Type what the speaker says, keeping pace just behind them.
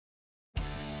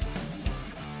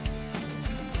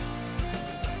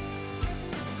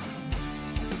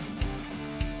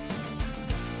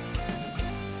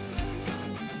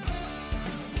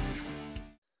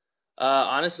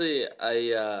Honestly,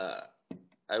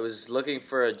 I was looking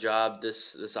for a job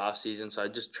this off season, so I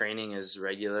just training as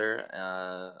regular.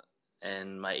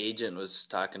 And my agent was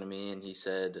talking to me, and he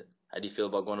said, "How do you feel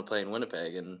about going to play in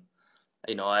Winnipeg?" And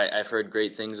I've heard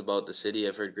great things about the city.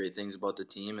 I've heard great things about the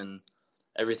team, and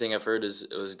everything I've heard is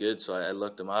it was good. So I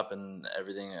looked them up, and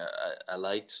everything I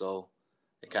liked. So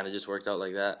it kind of just worked out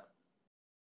like that.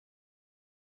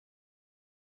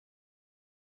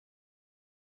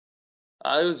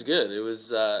 It was good. It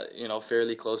was,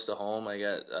 fairly close to home. I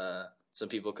got some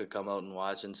people could come out and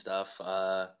watch and stuff.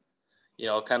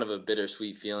 Kind of a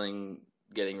bittersweet feeling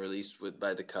getting released with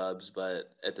by the Cubs,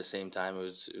 but at the same time, it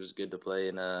was good to play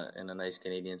in a nice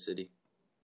Canadian city.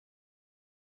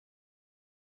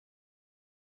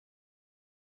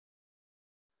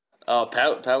 Oh,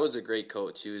 Pat was a great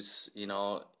coach.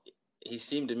 He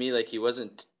seemed to me like he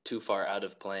wasn't too far out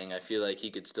of playing. I feel like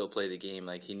he could still play the game.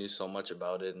 Like he knew so much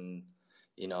about it, and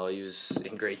he was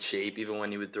in great shape even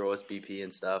when he would throw us BP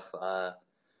and stuff.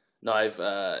 No,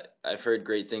 I've heard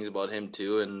great things about him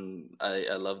too, and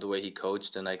I love the way he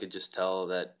coached, and I could just tell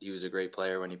that he was a great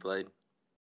player when he played.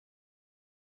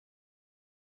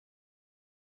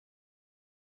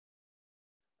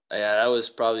 Yeah, that was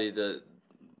probably the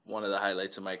one of the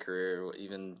highlights of my career.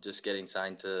 Even just getting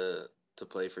signed to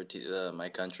play for my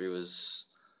country was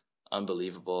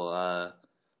unbelievable.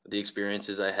 The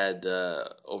experiences I had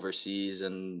overseas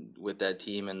and with that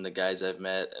team and the guys I've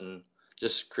met and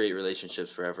just create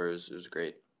relationships forever. It was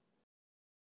great.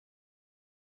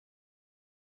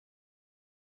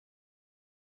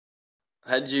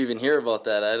 How did you even hear about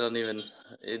that? I don't even.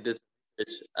 It did.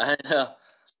 I know.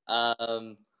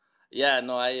 Um, yeah,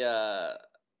 no,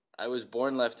 I was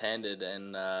born left-handed,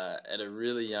 and at a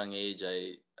really young age,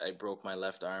 I broke my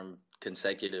left arm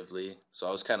consecutively. So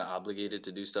I was kind of obligated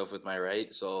to do stuff with my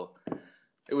right. So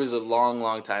it was a long,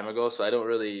 long time ago. So I don't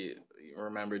really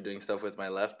remember doing stuff with my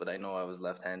left, but I know I was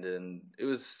left-handed, and it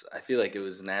was. I feel like it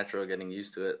was natural getting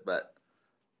used to it, but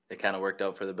it kind of worked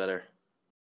out for the better.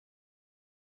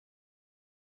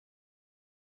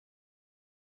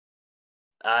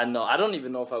 No, I don't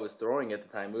even know if I was throwing at the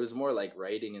time. It was more like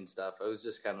writing and stuff. I was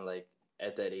just kind of like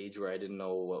at that age where I didn't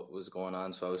know what was going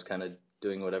on, so I was kind of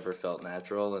doing whatever felt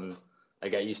natural, and I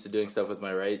got used to doing stuff with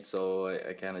my right, so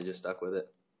I kind of just stuck with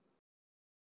it.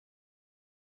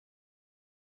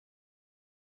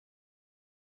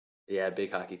 Yeah,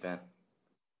 big hockey fan.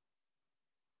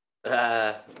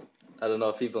 Uh, I don't know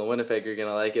if people in Winnipeg are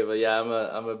gonna like it, but yeah,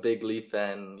 I'm a big Leaf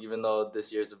fan. Even though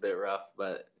this year's a bit rough,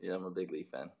 but yeah, I'm a big Leaf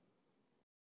fan.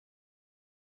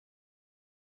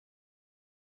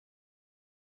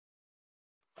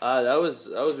 That was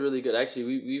really good. Actually,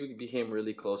 we became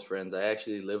really close friends. I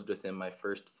actually lived with him my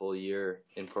first full year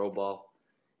in pro ball.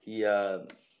 He uh,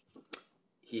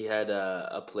 he had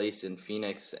a place in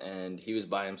Phoenix, and he was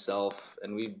by himself,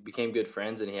 and we became good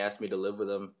friends. And he asked me to live with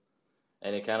him,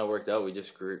 and it kind of worked out. We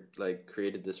just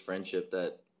created this friendship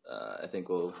that I think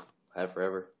we'll have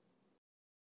forever.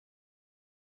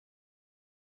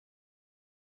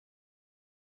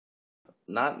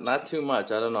 Not too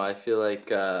much. I don't know. I feel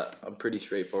like I'm a pretty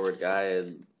straightforward guy.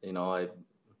 And,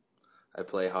 I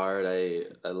play hard.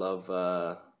 I love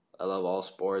all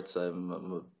sports. I'm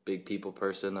a big people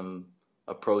person. I'm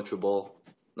approachable.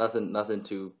 Nothing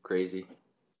too crazy.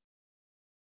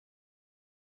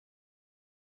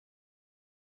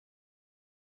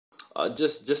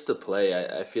 Just to play.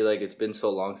 I feel like it's been so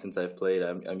long since I've played.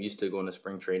 I'm used to going to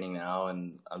spring training now,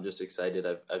 and I'm just excited.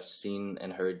 I've seen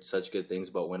and heard such good things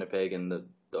about Winnipeg and the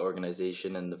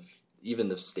organization and even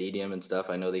the stadium and stuff.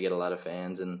 I know they get a lot of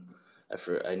fans, and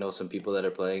I know some people that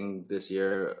are playing this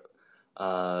year.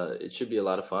 It should be a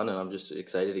lot of fun, and I'm just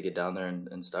excited to get down there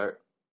and start.